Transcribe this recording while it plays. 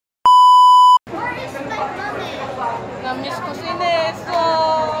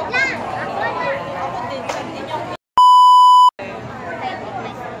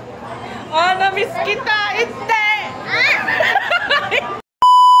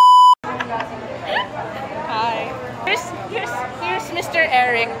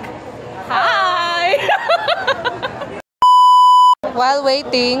While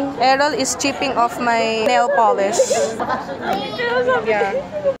waiting, Errol is chipping off my nail polish. Yeah.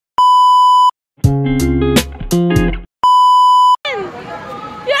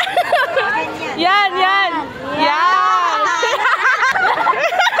 Yan, yan. Yan.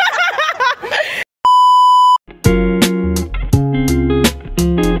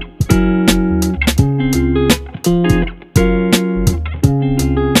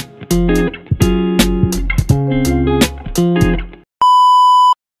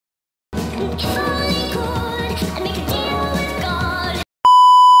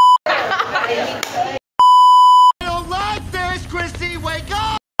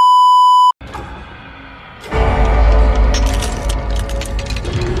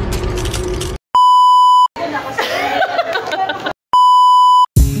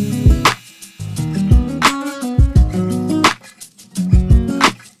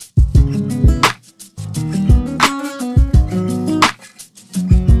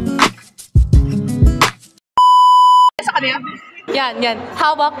 Yan, yan.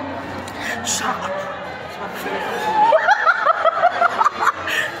 Hawak. Shock.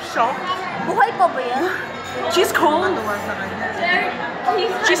 Shock? Buhay pa ba yan? She's cold.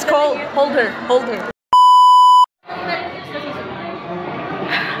 She's cold. Hold her. Hold her.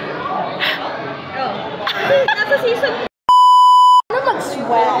 Nasa season. Ano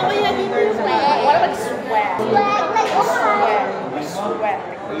mag-sweat? Wala mag-sweat. Sweat.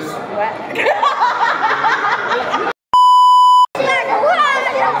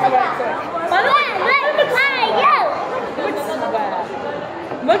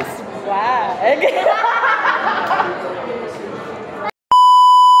 Mag-swag.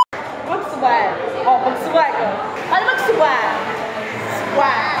 Mag-swag. Oh, mag-swag. Ano mag-swag?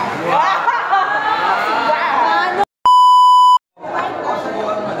 Swag. Swag.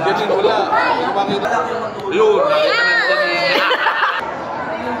 Ganyan wala. Yun, nakita na nito niya.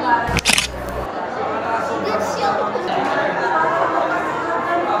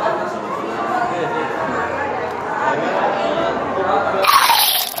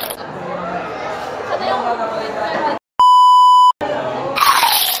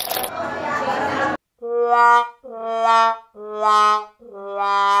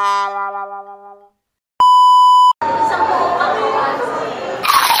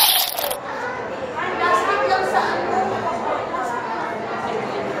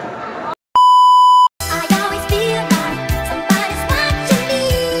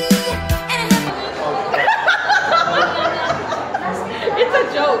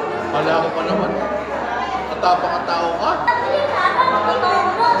 Wala ko pa naman. Katapang ang tao ka.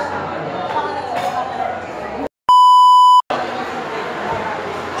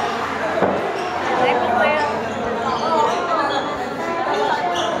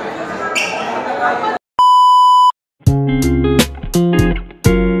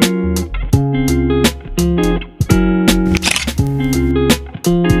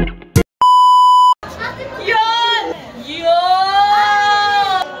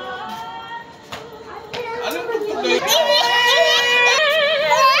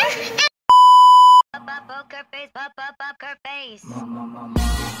 Poker face.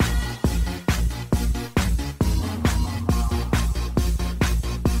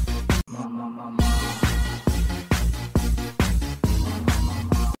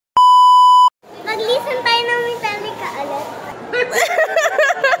 Mag-listen tayo ng Metallica ulit.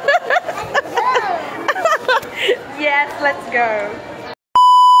 Yes, let's go.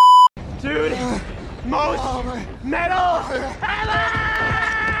 Dude, most metal ever!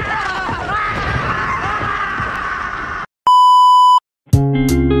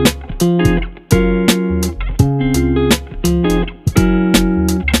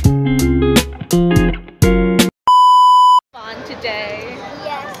 Today.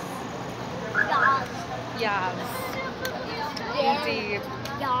 Yes. Yes. Yes. Indeed.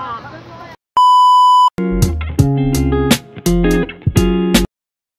 Yeah.